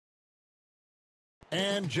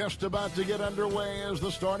And just about to get underway as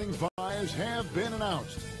the starting fives have been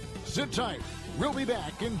announced. Sit tight. We'll be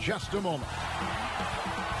back in just a moment.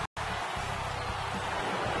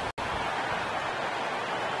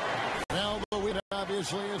 Well, the week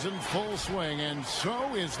obviously is in full swing, and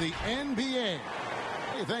so is the NBA.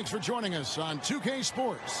 Hey, thanks for joining us on 2K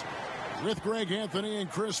Sports. With Greg Anthony and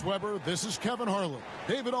Chris Webber, this is Kevin Harlan.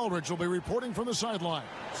 David Aldridge will be reporting from the sidelines.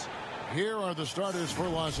 Here are the starters for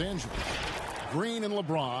Los Angeles. Green and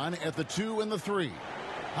LeBron at the 2 and the 3.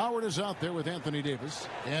 Howard is out there with Anthony Davis,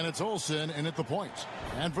 and it's Olsen in at the point.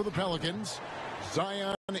 And for the Pelicans,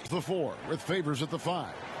 Zion at the 4 with Favors at the 5.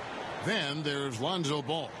 Then there's Lonzo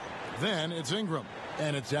Ball. Then it's Ingram,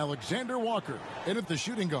 and it's Alexander Walker in at the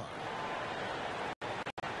shooting guard.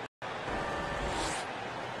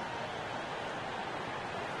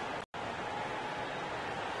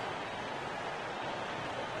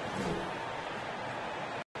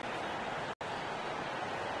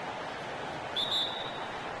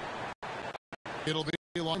 It'll be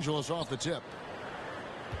Los Angeles off the tip.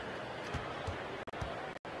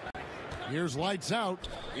 Here's lights out.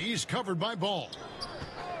 He's covered by Ball.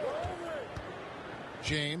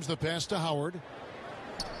 James, the pass to Howard.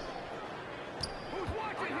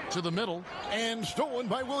 To the middle, and stolen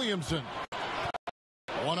by Williamson.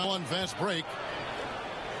 One-on-one fast break.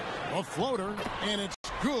 A floater, and it's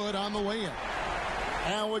good on the way in.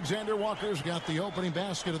 Alexander Walker's got the opening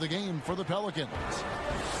basket of the game for the Pelicans.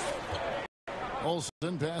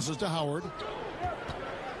 Olsen passes to Howard.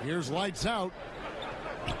 Here's lights out.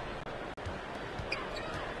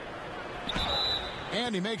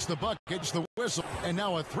 And he makes the bucket, gets the whistle, and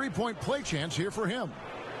now a three-point play chance here for him.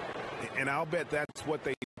 And I'll bet that's what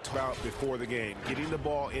they talked about before the game, getting the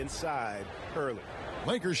ball inside early.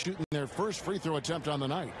 Lakers shooting their first free throw attempt on the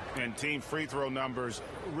night. And team free throw numbers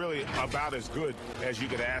really about as good as you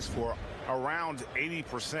could ask for, around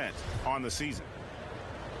 80% on the season.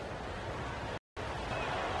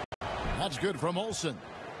 That's good from Olsen.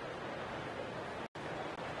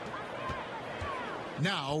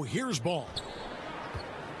 Now, here's Ball.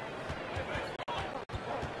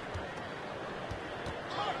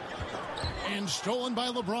 And stolen by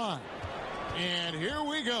LeBron. And here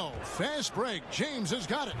we go. Fast break. James has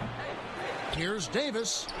got it. Here's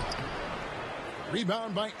Davis.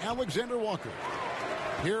 Rebound by Alexander Walker.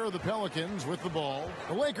 Here are the Pelicans with the ball.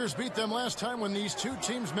 The Lakers beat them last time when these two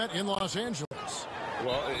teams met in Los Angeles.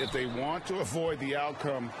 Well, if they want to avoid the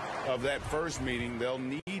outcome of that first meeting, they'll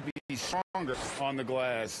need to be stronger on the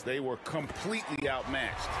glass. They were completely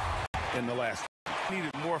outmatched in the last.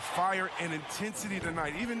 Needed more fire and intensity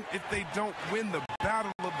tonight. Even if they don't win the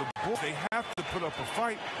battle of the ball, they have to put up a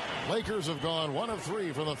fight. Lakers have gone 1 of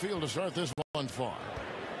 3 from the field to start this one far.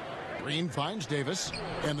 Green finds Davis,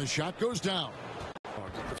 and the shot goes down.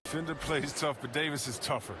 The defender plays tough, but Davis is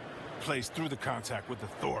tougher. Plays through the contact with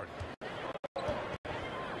authority.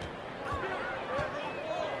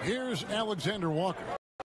 Here's Alexander Walker.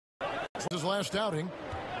 His last outing.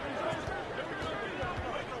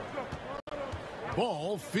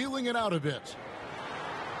 Ball feeling it out a bit.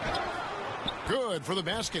 Good for the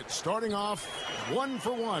basket. Starting off 1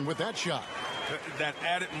 for 1 with that shot. That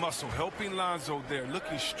added muscle helping Lonzo there,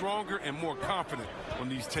 looking stronger and more confident on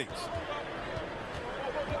these takes.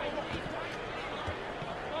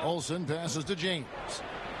 Olsen passes to James.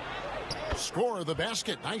 Score of the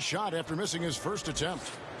basket. Nice shot after missing his first attempt.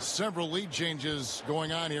 Several lead changes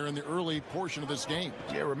going on here in the early portion of this game.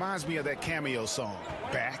 Yeah, it reminds me of that cameo song,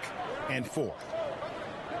 Back and Forth.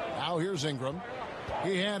 Now here's Ingram.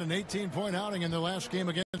 He had an 18-point outing in the last game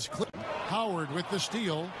against Cleveland. Howard with the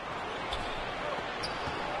steal.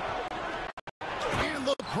 And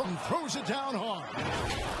LeBron throws it down hard.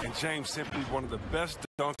 And James simply one of the best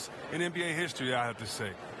dunks in NBA history, I have to say.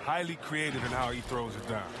 Highly creative in how he throws it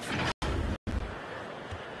down.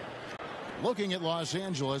 Looking at Los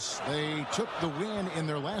Angeles, they took the win in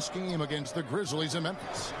their last game against the Grizzlies in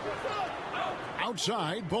Memphis.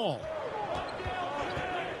 Outside, Ball.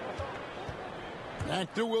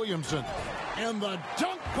 Back to Williamson. And the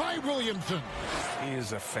dunk by Williamson. He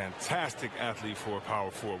is a fantastic athlete for a power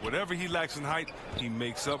forward. Whatever he lacks in height, he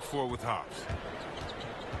makes up for with hops.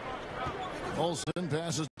 Olsen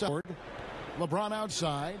passes to Howard. LeBron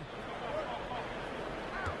outside.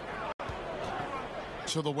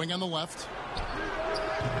 To the wing on the left.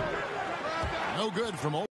 No good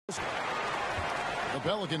from Olsen. The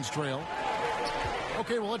Pelicans trail.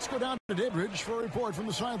 Okay, well, let's go down to Dibridge for a report from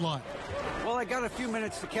the sideline. Well, I got a few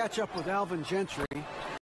minutes to catch up with Alvin Gentry.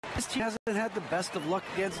 This team hasn't had the best of luck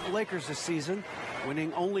against the Lakers this season,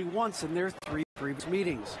 winning only once in their 3 previous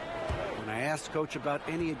meetings. When I asked Coach about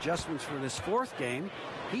any adjustments for this fourth game,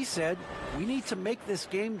 he said, we need to make this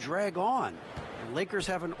game drag on. The Lakers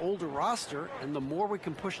have an older roster, and the more we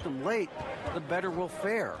can push them late, the better we'll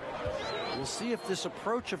fare. We'll see if this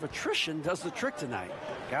approach of attrition does the trick tonight.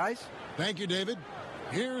 Guys? Thank you, David.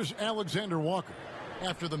 Here's Alexander Walker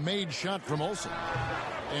after the made shot from Olsen.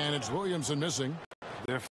 And it's Williamson missing.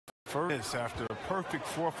 Their first after a perfect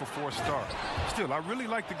 4-for-4 start. Still, I really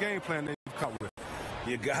like the game plan they've come with.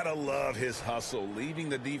 You gotta love his hustle, leaving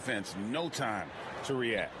the defense no time to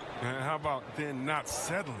react. And how about then not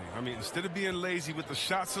settling? I mean, instead of being lazy with the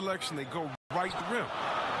shot selection, they go right the rim.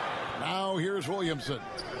 Now here's Williamson.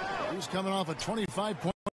 He's coming off a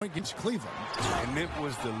 25-point against Cleveland. And it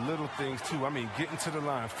was the little things, too. I mean, getting to the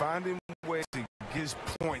line, finding ways to get his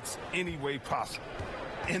points any way possible.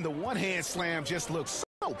 And the one-hand slam just looks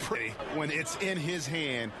so pretty when it's in his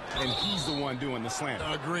hand and he's the one doing the slam.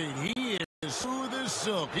 Agreed. He is smooth as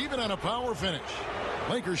silk, even on a power finish.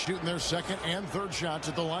 Lakers shooting their second and third shots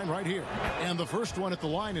at the line right here. And the first one at the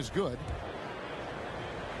line is good.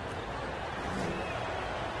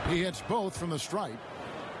 He hits both from the stripe.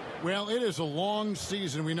 Well, it is a long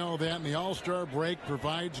season. We know that. And the All-Star break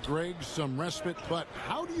provides Greg some respite. But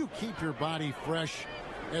how do you keep your body fresh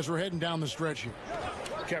as we're heading down the stretch here?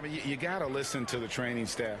 Kevin, you got to listen to the training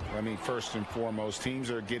staff. I mean, first and foremost, teams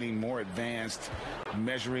are getting more advanced,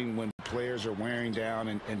 measuring when players are wearing down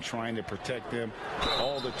and trying to protect them.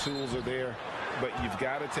 All the tools are there, but you've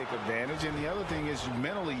got to take advantage. And the other thing is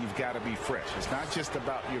mentally, you've got to be fresh. It's not just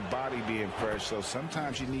about your body being fresh. So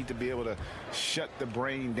sometimes you need to be able to shut the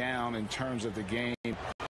brain down in terms of the game.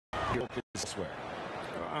 This way.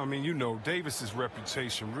 I mean, you know, Davis's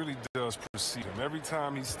reputation really does precede him. Every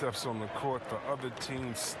time he steps on the court, the other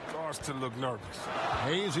team starts to look nervous.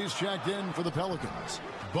 Hayes, he's checked in for the Pelicans.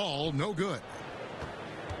 Ball, no good.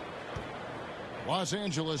 Los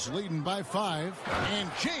Angeles leading by 5, and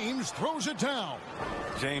James throws it down.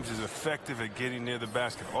 James is effective at getting near the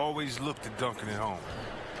basket. Always look to dunking it home.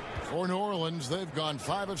 For New Orleans, they've gone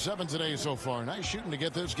 5 of 7 today so far. Nice shooting to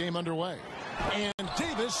get this game underway. And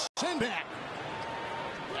Davis send back.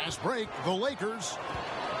 Fast break, the Lakers.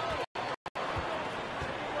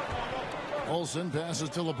 Olsen passes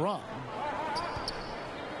to LeBron.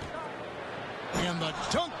 And the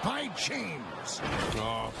dunk by James.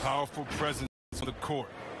 Oh, powerful presence on the court.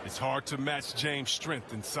 It's hard to match James'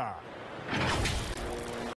 strength inside.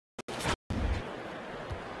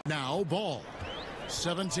 Now Ball.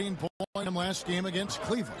 17 points last game against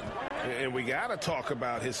Cleveland. And we got to talk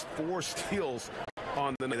about his 4 steals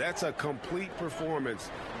on the night. That's a complete performance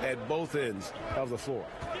at both ends of the floor.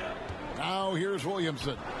 Now here's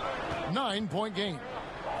Williamson. 9-point game.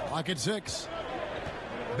 Clock at 6.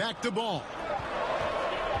 Back to Ball.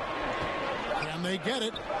 And they get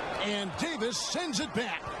it. And Davis sends it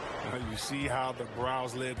back. You see how the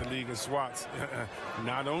Browns led the league in swats.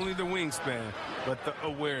 Not only the wingspan, but the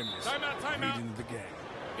awareness leading the game.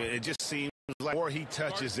 It just seems like the more he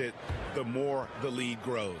touches it, the more the lead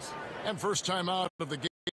grows. And first time out of the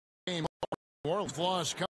game. New Orleans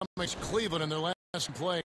lost coming to Cleveland in their last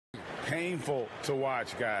play. Painful to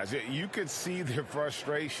watch, guys. You could see their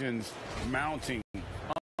frustrations mounting.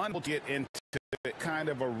 Unable to get into kind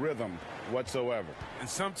of a rhythm whatsoever. And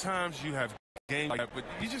sometimes you have games like that, but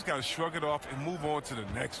you just got to shrug it off and move on to the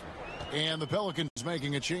next one. And the Pelicans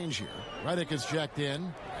making a change here. Redick is checked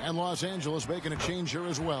in, and Los Angeles making a change here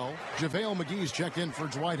as well. JaVale McGee's checked in for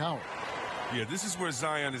Dwight Howard. Yeah, this is where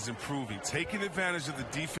Zion is improving, taking advantage of the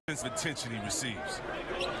defensive attention he receives.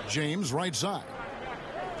 James right side.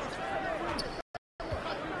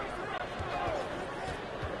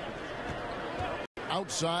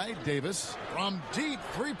 Outside, Davis from deep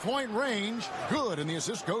three-point range. Good, and the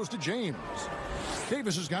assist goes to James.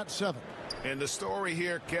 Davis has got 7. And the story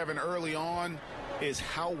here, Kevin, early on is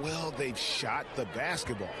how well they've shot the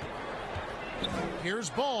basketball. Here's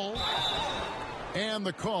Ball. And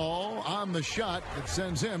the call on the shot that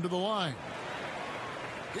sends him to the line.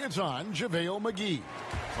 It's on JaVale McGee.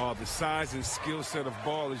 Oh, the size and skill set of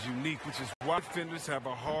Ball is unique, which is why defenders have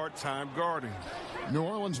a hard time guarding. New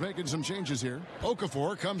Orleans making some changes here.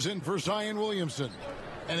 Okafor comes in for Zion Williamson.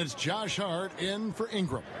 And it's Josh Hart in for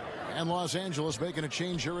Ingram. And Los Angeles making a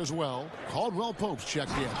change here as well. Caldwell Pope's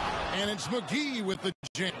checked in. And it's McGee with the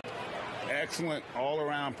jam. Excellent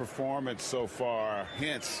all-around performance so far.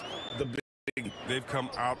 Hence the big. They've come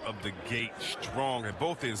out of the gate strong at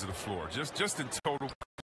both ends of the floor. Just in total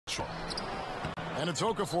control. And it's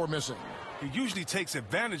Okafor missing. He usually takes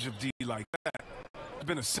advantage of D like that. It's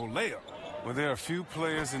been a simple layup. Well, there are a few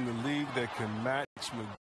players in the league that can match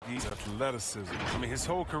McGee's athleticism. I mean, his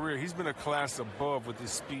whole career, he's been a class above with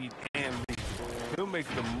his speed and lead. He'll make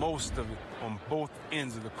make the most of it on both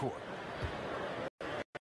ends of the court.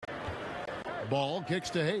 Ball kicks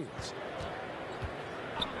to Hayes.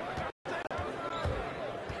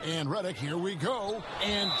 And Redick, here we go.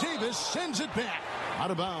 And Davis sends it back. Out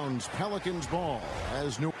of bounds, Pelicans ball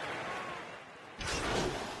as New.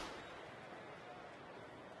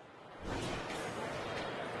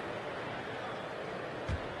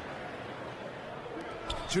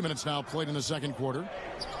 Two minutes now played in the second quarter.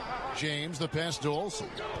 James, the pass to Olsen.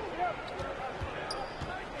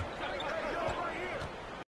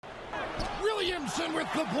 Williamson with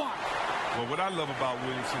the block. Well, what I love about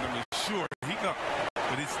Williamson, I mean, sure, he got,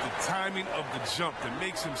 but it's the timing of the jump that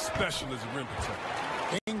makes him special as a rim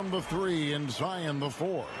protector. Ingram the three and Zion the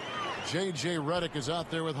four. J.J. Redick is out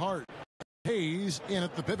there with Hart. Hayes in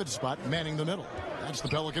at the pivot spot, manning the middle. That's the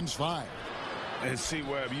Pelicans 5. And see,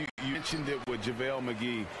 Webb, you mentioned it with JaVale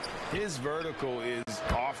McGee. His vertical is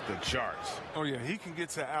off the charts. Oh, yeah, he can get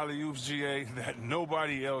to alley-oops, GA, that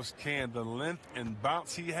nobody else can. The length and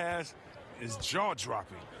bounce he has is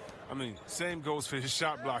jaw-dropping. I mean, same goes for his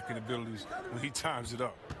shot-blocking abilities when he times it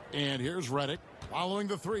up. And here's Redick following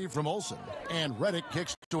the three from Olsen. And Redick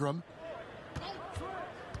kicks to him.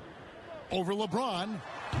 Over LeBron.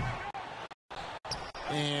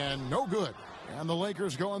 And no good. And the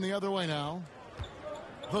Lakers going the other way now.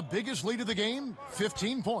 The biggest lead of the game,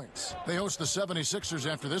 15 points. They host the 76ers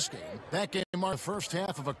after this game. That game marked the first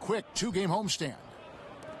half of a quick two-game homestand.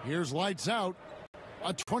 Here's lights out.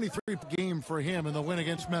 A 23 game for him in the win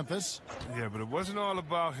against Memphis. Yeah, but it wasn't all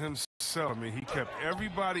about himself. I mean, he kept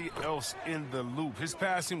everybody else in the loop. His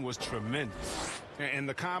passing was tremendous. And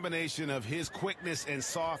the combination of his quickness and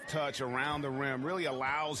soft touch around the rim really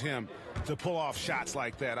allows him to pull off shots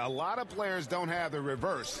like that. A lot of players don't have the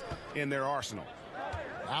reverse in their arsenal.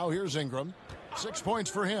 Now here's Ingram. 6 points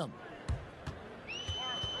for him.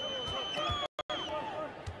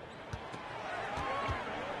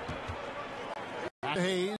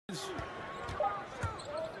 Hayes.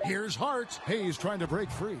 Here's Hart. Hayes trying to break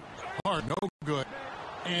free. Hart, no good.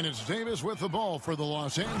 And it's Davis with the ball for the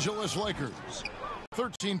Los Angeles Lakers.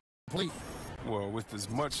 13 complete. Well, with as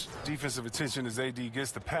much defensive attention as AD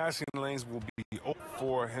gets, the passing lanes will be open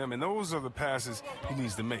for him, and those are the passes he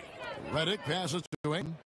needs to make. Redick passes to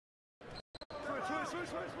him.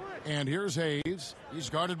 And here's Hayes. He's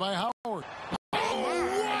guarded by Howard.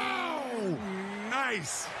 Oh, wow!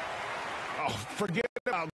 Nice! Oh, forget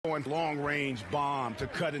about going long-range bomb to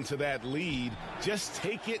cut into that lead. Just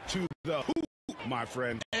take it to the hoop, my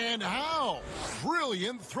friend. And how?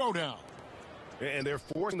 Brilliant throwdown. And they're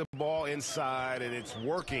forcing the ball inside, and it's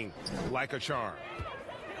working like a charm.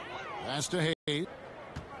 Pass to Hayes.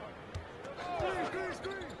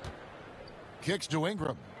 Kicks to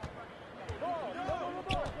Ingram.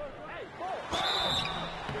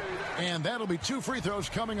 And that'll be 2 free throws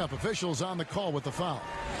coming up. Officials on the call with the foul.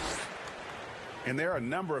 And there are a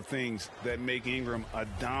number of things that make Ingram a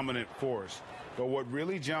dominant force. But what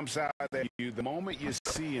really jumps out at you, the moment you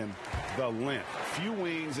see him, the length. Few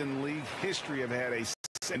wings in league history have had a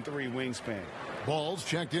 6'3" wingspan. Balls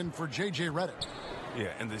checked in for J.J. Redick. Yeah,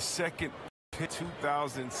 and the second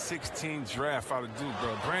 2016 draft out of Duke,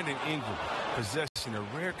 Brandon Ingram possessing a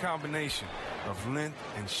rare combination of length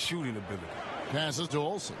and shooting ability. Passes to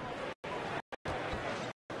Olsen.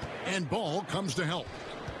 And ball comes to help.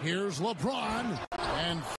 Here's LeBron.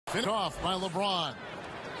 And fit off by LeBron.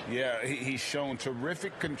 Yeah, he's shown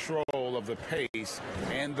terrific control of the pace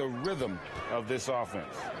and the rhythm of this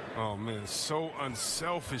offense. Oh, man, so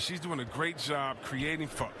unselfish. He's doing a great job creating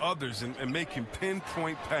for others and making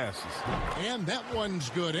pinpoint passes. And that one's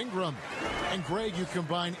good, Ingram. And, Greg, you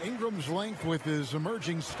combine Ingram's length with his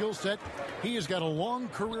emerging skill set. He has got a long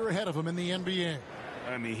career ahead of him in the NBA.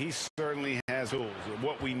 I mean, he certainly has tools.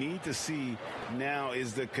 What we need to see now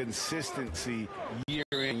is the consistency year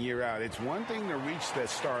in, year out. It's one thing to reach that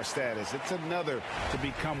star status. It's another to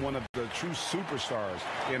become one of the true superstars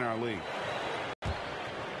in our league.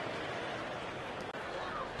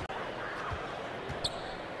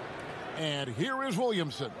 And here is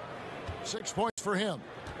Williamson. 6 points for him.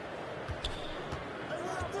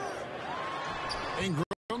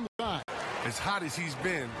 Ingram back. As hot as he's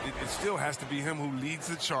been, it still has to be him who leads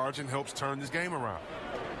the charge and helps turn this game around.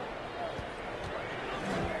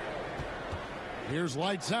 Here's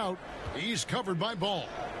lights out. He's covered by Ball.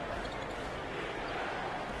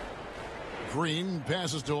 Green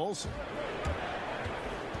passes to Olsen.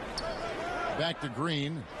 Back to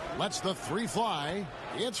Green. Lets the three fly.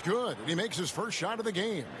 It's good. And he makes his first shot of the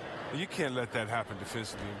game. You can't let that happen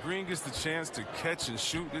defensively. If Green gets the chance to catch and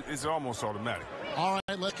shoot, it's almost automatic. All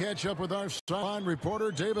right, let's catch up with our sideline reporter,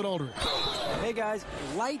 David Aldridge. Hey, guys,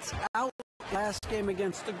 lights out Last game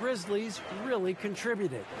against the Grizzlies really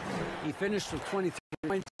contributed. He finished with 23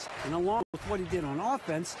 points, and along with what he did on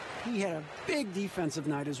offense, he had a big defensive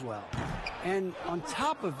night as well. And on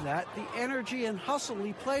top of that, the energy and hustle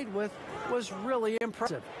he played with was really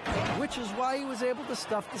impressive, which is why he was able to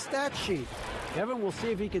stuff the stat sheet. Kevin, we'll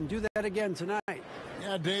see if he can do that again tonight.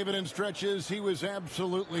 Yeah, David, in stretches, he was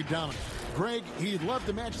absolutely dominant. Greg, he'd love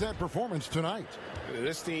to match that performance tonight.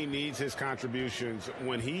 This team needs his contributions.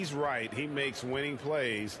 When he's right, he makes winning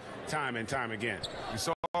plays time and time again. It's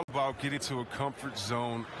all about getting to a comfort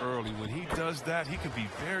zone early. When he does that, he can be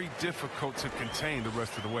very difficult to contain the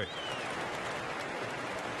rest of the way.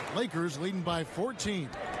 Lakers leading by 14.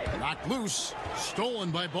 Knocked loose.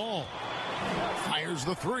 Stolen by Ball. Fires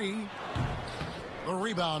the three. The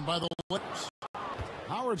rebound by the Lakers.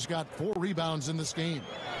 Howard's got 4 rebounds in this game.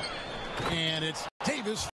 And it's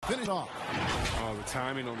Davis finished off. Oh, the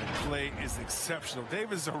timing on the play is exceptional.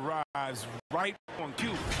 Davis arrives right on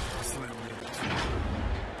cue.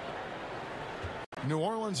 New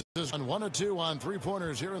Orleans is on 1 of 2 on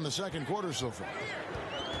 3-pointers here in the second quarter so far.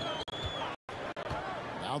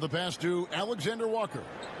 Now the pass to Alexander Walker.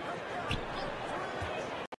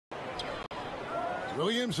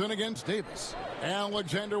 Williamson against Davis.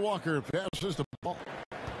 Alexander Walker passes the ball.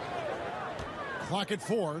 Clock at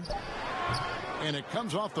 4. And it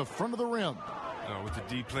comes off the front of the rim. With the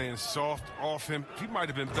D playing soft off him, he might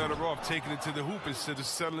have been better off taking it to the hoop instead of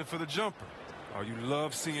settling for the jumper. Oh, you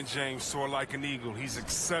love seeing James soar like an eagle. He's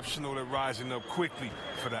exceptional at rising up quickly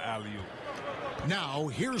for the alley-oop. Now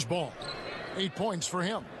here's Ball. 8 points for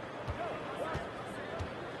him.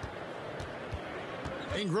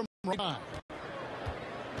 Ingram right.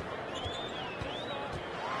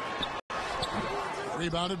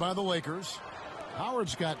 Rebounded by the Lakers.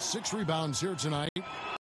 Howard's got 6 rebounds here tonight.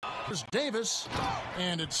 Here's Davis,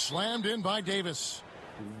 and it's slammed in by Davis.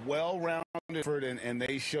 Well-rounded effort, and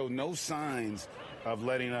they show no signs of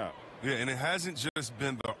letting up. Yeah, and it hasn't just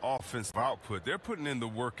been the offensive output. They're putting in the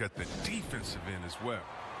work at the defensive end as well.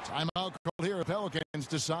 Timeout called here. Pelicans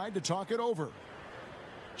decide to talk it over.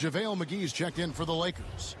 JaVale McGee's checked in for the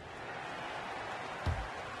Lakers.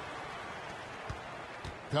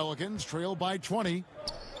 Pelicans trail by 20.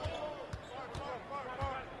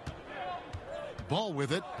 Ball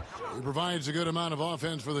with it. He provides a good amount of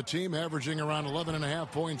offense for the team, averaging around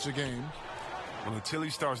 11.5 points a game. Well, until he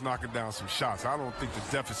starts knocking down some shots, I don't think the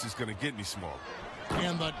deficit's going to get any smaller.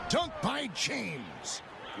 And the dunk by James.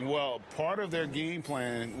 Well, part of their game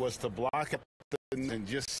plan was to block and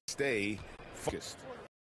just stay focused.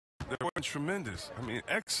 They were tremendous. I mean,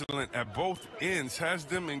 excellent at both ends, has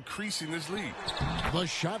them increasing this lead. The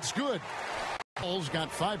shot's good. Ball's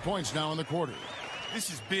got 5 points now in the quarter. This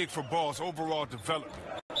is big for Ball's overall development.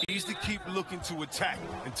 He's to keep looking to attack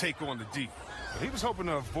and take on the D. But he was hoping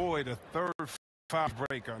to avoid a third foul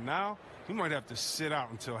breaker. Now, he might have to sit out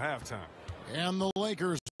until halftime. And the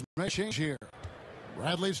Lakers may change here.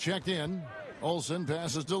 Bradley's checked in. Olsen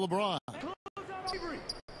passes to LeBron.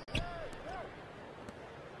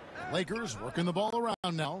 Lakers working the ball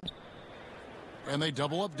around now. And they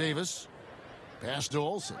double up Davis. Pass to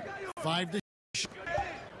Olsen. 5 to shoot.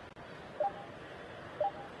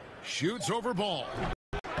 Shoots over Ball.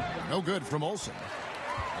 No good from Olsen.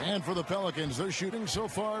 And for the Pelicans, they're shooting so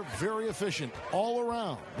far very efficient all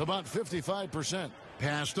around, about 55%.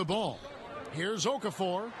 Pass to Ball. Here's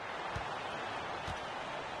Okafor.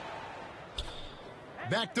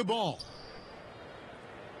 Back to Ball.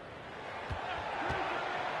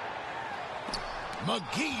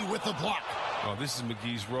 McGee with the block. Oh, this is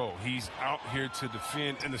McGee's role. He's out here to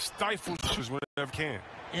defend and to stifle shooters whenever can.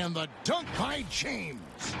 And the dunk by James.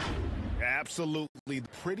 Absolutely the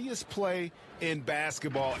prettiest play in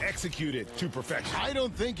basketball, executed to perfection. I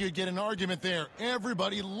don't think you'd get an argument there.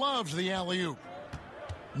 Everybody loves the alley-oop.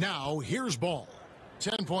 Now, here's Ball.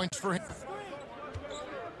 10 points for him.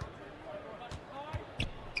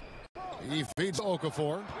 He feeds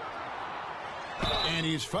Okafor. And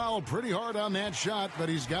he's fouled pretty hard on that shot, but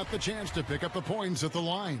he's got the chance to pick up the points at the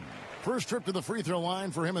line. First trip to the free throw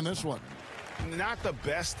line for him in this one. Not the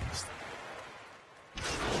best.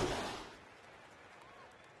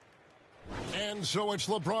 And so it's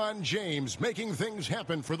LeBron James making things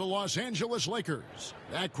happen for the Los Angeles Lakers.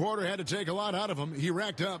 That quarter had to take a lot out of him. He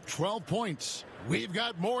racked up 12 points. We've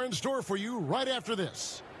got more in store for you right after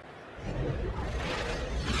this.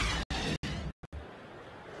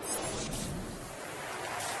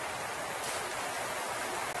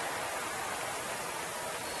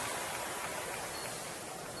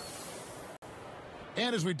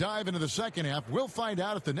 And as we dive into the second half, we'll find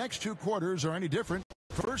out if the next 2 quarters are any different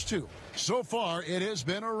from the first 2. So far, it has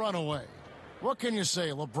been a runaway. What can you say,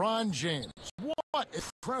 LeBron James? What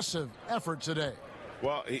impressive effort today.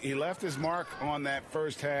 Well, he left his mark on that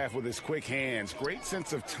first half with his quick hands. Great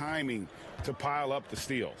sense of timing to pile up the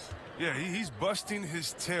steals. Yeah, he's busting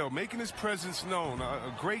his tail, making his presence known.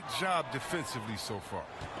 A great job defensively so far.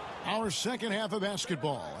 Our second half of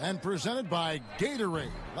basketball, and presented by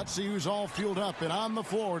Gatorade. Let's see who's all fueled up and on the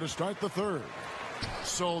floor to start the third.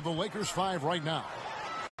 So the Lakers 5 right now.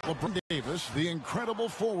 LeBron Davis, the incredible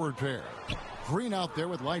forward pair. Green out there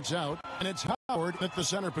with lights out, and it's Howard at the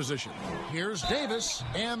center position. Here's Davis,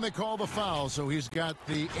 and they call the foul, so he's got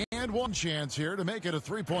the and one chance here to make it a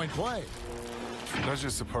three-point play. That's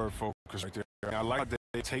just superb focus right there. I like that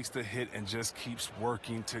he takes the hit and just keeps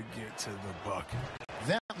working to get to the bucket.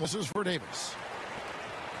 That was his for Davis.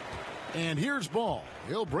 And here's Ball.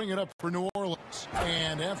 He'll bring it up for New Orleans.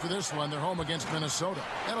 And after this one, they're home against Minnesota.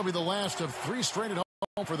 That'll be the last of 3 straight at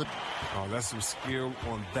home for the... Oh, that's some skill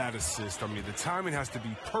on that assist. I mean, the timing has to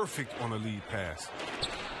be perfect on a lead pass.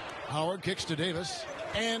 Howard kicks to Davis.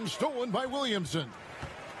 And stolen by Williamson.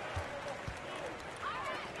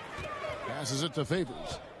 Passes it to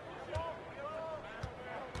Favors.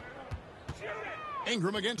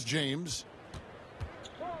 Ingram against James.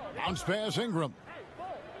 Bounce pass Ingram.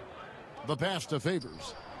 The pass to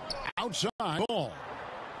Favors. Outside Ball.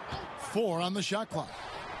 4 on the shot clock.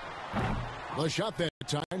 The shot that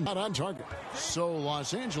time not on target. So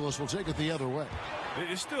Los Angeles will take it the other way.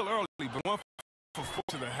 It's still early, but 1 for 4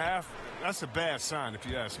 to the half, that's a bad sign if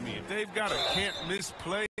you ask me. If they've got a can't-miss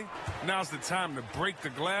play, now's the time to break the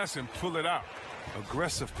glass and pull it out.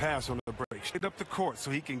 Aggressive pass on the break. Shake up the court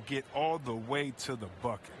so he can get all the way to the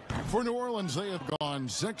bucket. For New Orleans, they have gone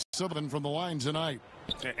 6 of them from the line tonight.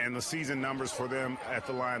 And the season numbers for them at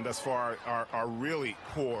the line thus far are really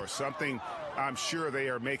poor. Something I'm sure they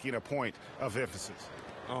are making a point of emphasis.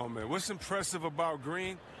 Oh, man, what's impressive about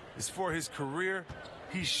Green is for his career,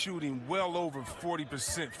 he's shooting well over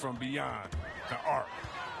 40% from beyond the arc.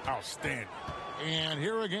 Outstanding. And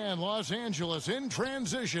here again, Los Angeles in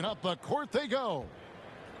transition. Up the court they go.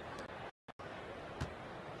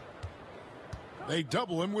 They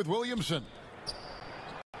double him with Williamson.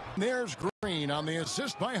 There's Green on the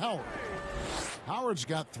assist by Howard. Howard's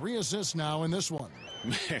got 3 assists now in this one.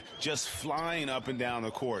 Man, just flying up and down the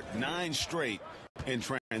court. 9 straight in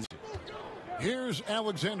transition. Here's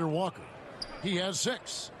Alexander Walker. He has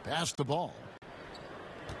 6. Pass the ball.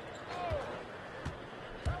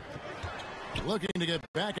 Looking to get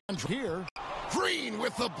back on here. Green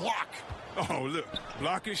with the block. Oh, look.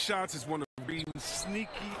 Blocking shots is one of Green's sneaky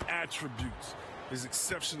attributes. His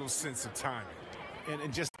exceptional sense of timing.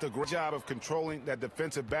 And just a great job of controlling that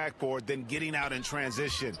defensive backboard, then getting out in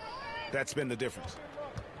transition. That's been the difference.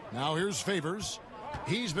 Now here's Favors.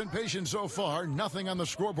 He's been patient so far. Nothing on the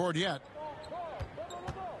scoreboard yet.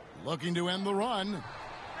 Looking to end the run.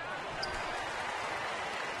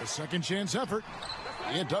 A second chance effort.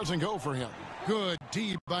 It doesn't go for him. Good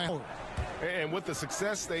D by Howard. And with the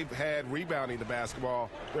success they've had rebounding the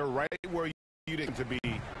basketball, they're right where you need to be,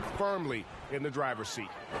 firmly in the driver's seat.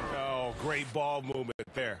 Oh, great ball movement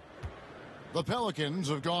there. The Pelicans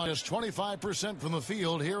have gone just 25% from the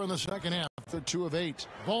field here in the second half. They're 2 of 8.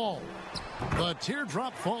 Ball. The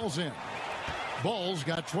teardrop falls in. Ball's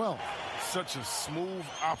got 12. Such a smooth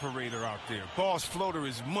operator out there. Ball's floater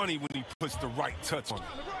is money when he puts the right touch on it.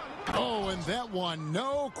 Oh, and that one,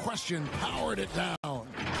 no question, powered it down.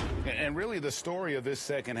 And really the story of this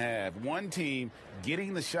second half, one team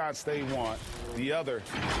getting the shots they want, the other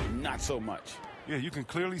not so much. Yeah, you can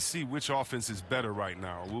clearly see which offense is better right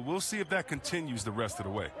now. We'll see if that continues the rest of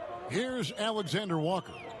the way. Here's Alexander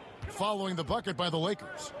Walker, following the bucket by the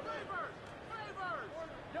Lakers.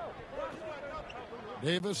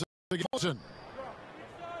 Davis against.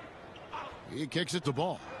 He kicks it to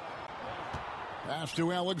Ball. Pass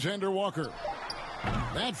to Alexander Walker.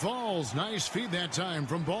 That falls. Nice feed that time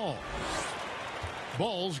from Ball.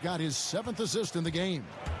 Ball's got his 7th assist in the game.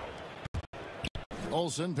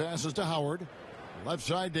 Olsen passes to Howard. Left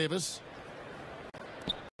side Davis.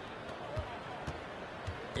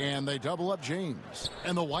 And they double up James.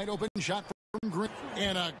 And the wide open shot from Green.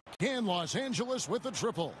 And again Los Angeles with the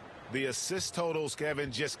triple. The assist totals,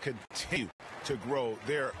 Kevin, just continue to grow.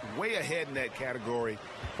 They're way ahead in that category.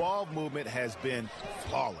 Ball movement has been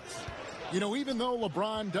flawless. You know, even though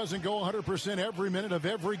LeBron doesn't go 100% every minute of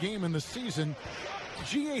every game in the season,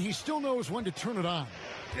 he still knows when to turn it on.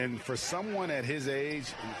 And for someone at his age,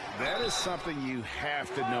 that is something you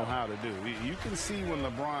have to know how to do. You can see when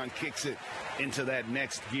LeBron kicks it into that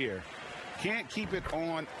next gear. Can't keep it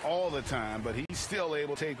on all the time, but he's still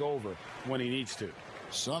able to take over when he needs to.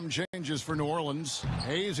 Some changes for New Orleans.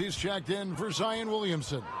 Hayes, he's checked in for Zion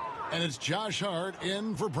Williamson. And it's Josh Hart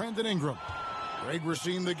in for Brandon Ingram. Greg, we're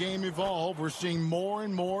seeing the game evolve. We're seeing more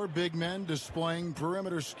and more big men displaying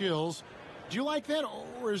perimeter skills. Do you like that,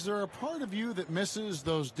 or is there a part of you that misses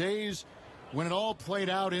those days when it all played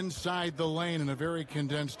out inside the lane in a very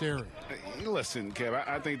condensed area? Listen, Kev,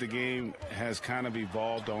 I think the game has kind of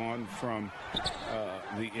evolved on from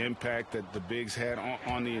the impact that the bigs had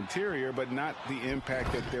on the interior, but not the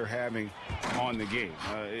impact that they're having on the game.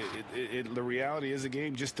 The reality is the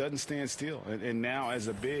game just doesn't stand still. And now as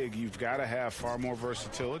a big, you've got to have far more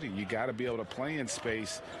versatility. You got to be able to play in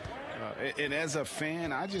space. And as a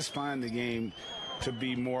fan, I just find the game to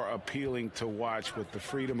be more appealing to watch with the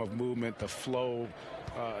freedom of movement, the flow,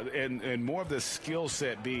 and more of the skill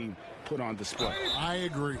set being put on display. I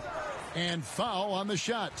agree. And foul on the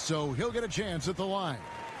shot, so he'll get a chance at the line.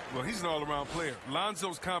 Well, he's an all-around player.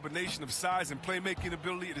 Lonzo's combination of size and playmaking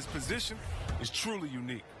ability at his position is truly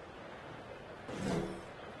unique.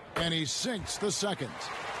 And he sinks the second.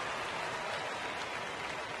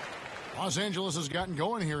 Los Angeles has gotten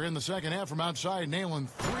going here in the second half from outside, nailing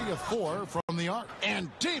 3 of 4 from the arc.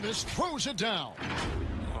 And Davis throws it down.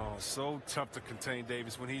 Oh, so tough to contain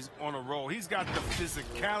Davis when he's on a roll. He's got the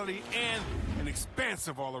physicality and an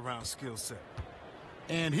expansive all-around skill set.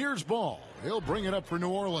 And here's Ball. He'll bring it up for New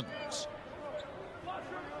Orleans.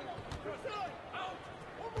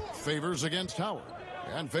 Favors against Howard.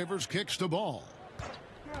 And Favors kicks to Ball.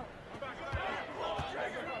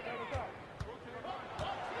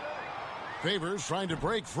 Favors trying to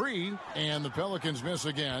break free, and the Pelicans miss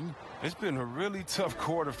again. It's been a really tough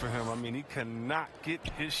quarter for him. I mean, he cannot get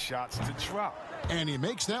his shots to drop. And he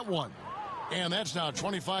makes that one. And that's now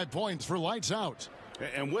 25 points for lights out.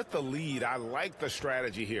 And with the lead, I like the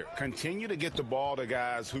strategy here. Continue to get the ball to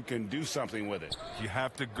guys who can do something with it. You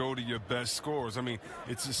have to go to your best scorers. I mean,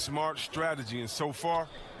 it's a smart strategy, and so far,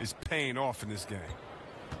 it's paying off in this game.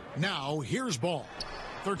 Now, here's Ball.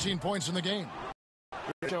 13 points in the game.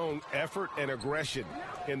 Shown effort and aggression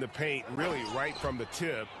in the paint, really right from the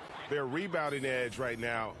tip. Their rebounding edge right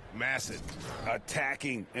now, massive.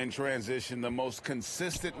 Attacking in transition, the most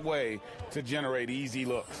consistent way to generate easy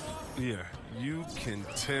looks. Yeah, you can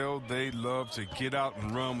tell they love to get out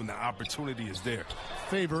and run when the opportunity is there.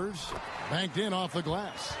 Favors banked in off the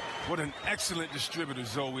glass. What an excellent distributor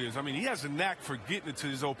Zoe is. I mean, he has a knack for getting it to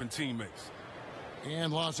his open teammates.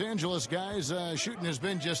 And Los Angeles guys, shooting has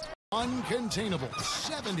been just uncontainable.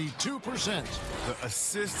 72%. The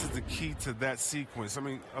assist is the key to that sequence. I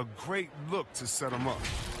mean, a great look to set him up.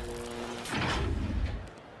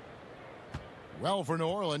 Well, for New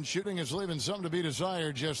Orleans, shooting is leaving something to be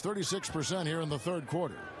desired. Just 36% here in the third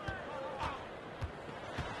quarter.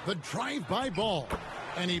 The drive by Ball,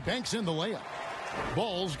 and he banks in the layup.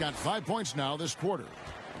 Ball's got 5 points now this quarter.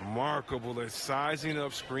 Remarkable at sizing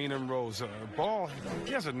up screen and rolls. Ball,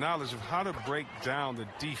 he has a knowledge of how to break down the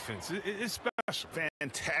defense. It's special.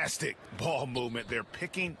 Fantastic ball movement. They're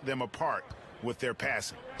picking them apart with their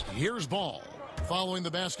passing. Here's Ball following the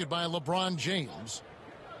basket by LeBron James.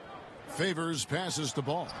 Favors passes to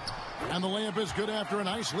Ball. And the layup is good after a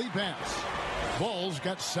nice lead pass. Ball's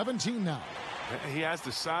got 17 now. He has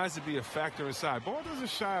the size to be a factor inside. Ball doesn't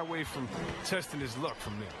shy away from testing his luck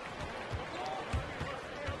from there.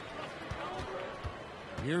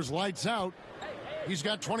 Here's lights out. He's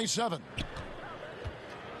got 27.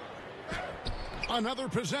 Another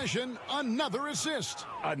possession, another assist.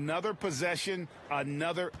 Another possession,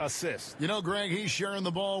 another assist. You know, Greg, he's sharing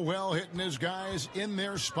the ball well, hitting his guys in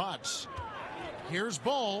their spots. Here's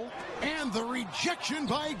Ball, and the rejection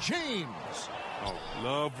by James. Oh,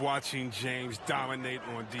 love watching James dominate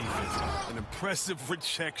on defense. An impressive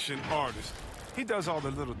rejection artist. He does all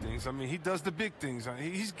the little things. I mean, he does the big things.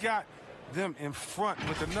 He's got them in front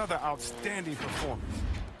with another outstanding performance.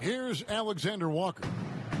 Here's Alexander Walker.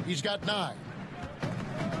 He's got 9.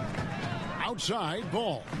 Outside,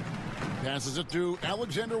 Ball. Passes it to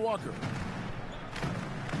Alexander Walker.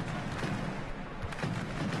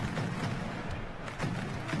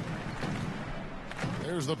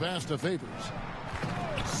 There's the pass to Favors.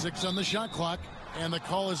 6 on the shot clock, and the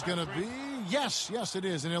call is going to be, yes, it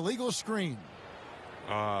is, an illegal screen.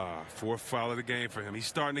 Fourth foul of the game for him. He's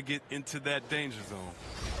starting to get into that danger zone.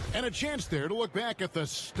 And a chance there to look back at the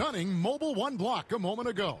stunning mobile one block a moment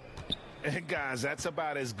ago. And guys, that's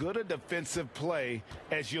about as good a defensive play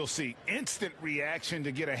as you'll see. Instant reaction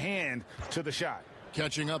to get a hand to the shot.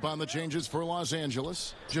 Catching up on the changes for Los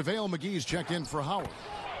Angeles. JaVale McGee's checked in for Howard.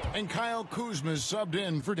 And Kyle Kuzma's subbed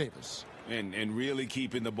in for Davis. And really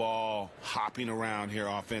keeping the ball hopping around here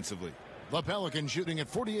offensively. The Pelicans shooting at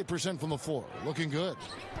 48% from the floor. Looking good.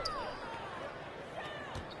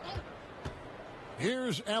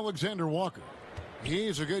 Here's Alexander Walker.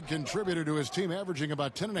 He's a good contributor to his team, averaging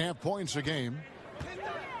about 10.5 points a game.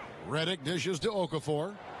 Reddick dishes to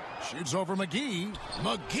Okafor. Shoots over McGee.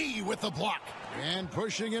 McGee with the block. And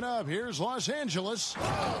pushing it up. Here's Los Angeles.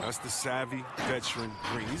 That's the savvy veteran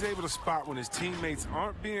Green. He's able to spot when his teammates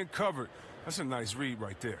aren't being covered. That's a nice read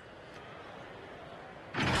right there.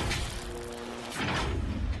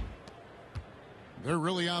 They're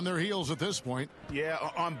really on their heels at this point. Yeah,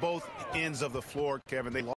 on both ends of the floor,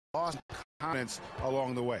 Kevin. They lost confidence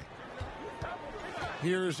along the way.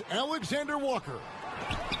 Here's Alexander Walker.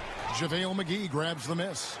 JaVale McGee grabs the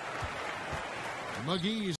miss.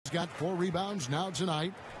 McGee's got 4 rebounds now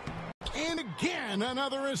tonight. And again,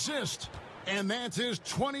 another assist. And that's his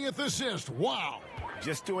 20th assist. Wow.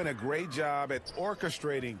 Just doing a great job at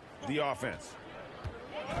orchestrating the offense.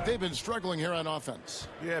 They've been struggling here on offense.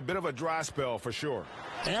 Yeah, a bit of a dry spell for sure.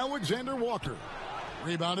 Alexander Walker.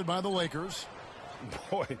 Rebounded by the Lakers.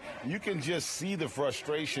 Boy, you can just see the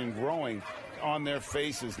frustration growing on their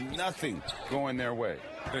faces. Nothing going their way.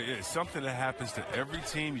 It's something that happens to every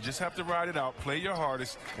team. You just have to ride it out, play your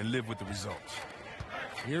hardest, and live with the results.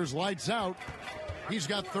 Here's lights out. He's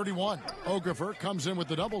got 31. Okafor comes in with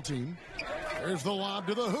the double team. There's the lob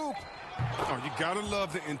to the hoop. Oh, you gotta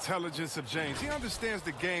love the intelligence of James. He understands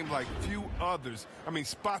the game like few others. I mean,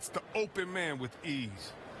 spots the open man with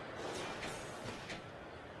ease.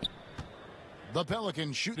 The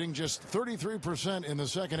Pelicans shooting just 33% in the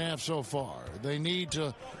second half so far. They need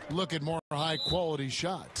to look at more high-quality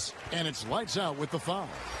shots. And it's lights out with the foul.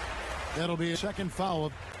 That'll be a second foul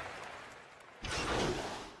of...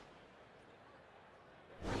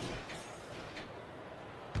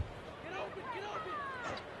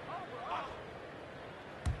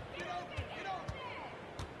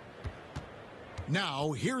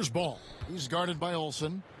 Now, here's Ball. He's guarded by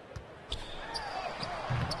Olsen.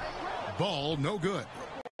 Ball, no good.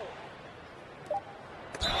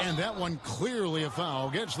 And that one clearly a foul.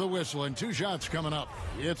 Gets the whistle, and 2 shots coming up.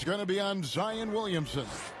 It's going to be on Zion Williamson.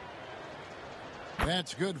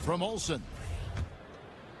 That's good from Olsen.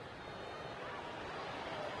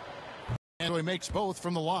 And he makes both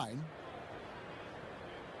from the line.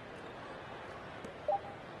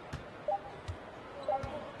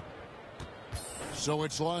 So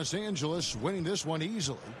it's Los Angeles winning this one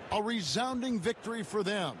easily. A resounding victory for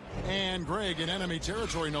them. And Greg in enemy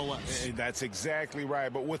territory, no less. That's exactly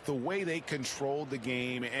right. But with the way they controlled the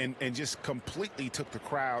game and just completely took the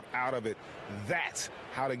crowd out of it, that's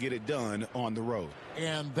how to get it done on the road.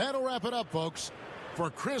 And that'll wrap it up, folks.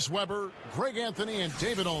 For Chris Webber, Greg Anthony, and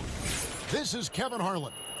David Olney, this is Kevin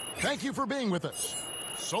Harlan. Thank you for being with us.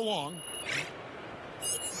 So long.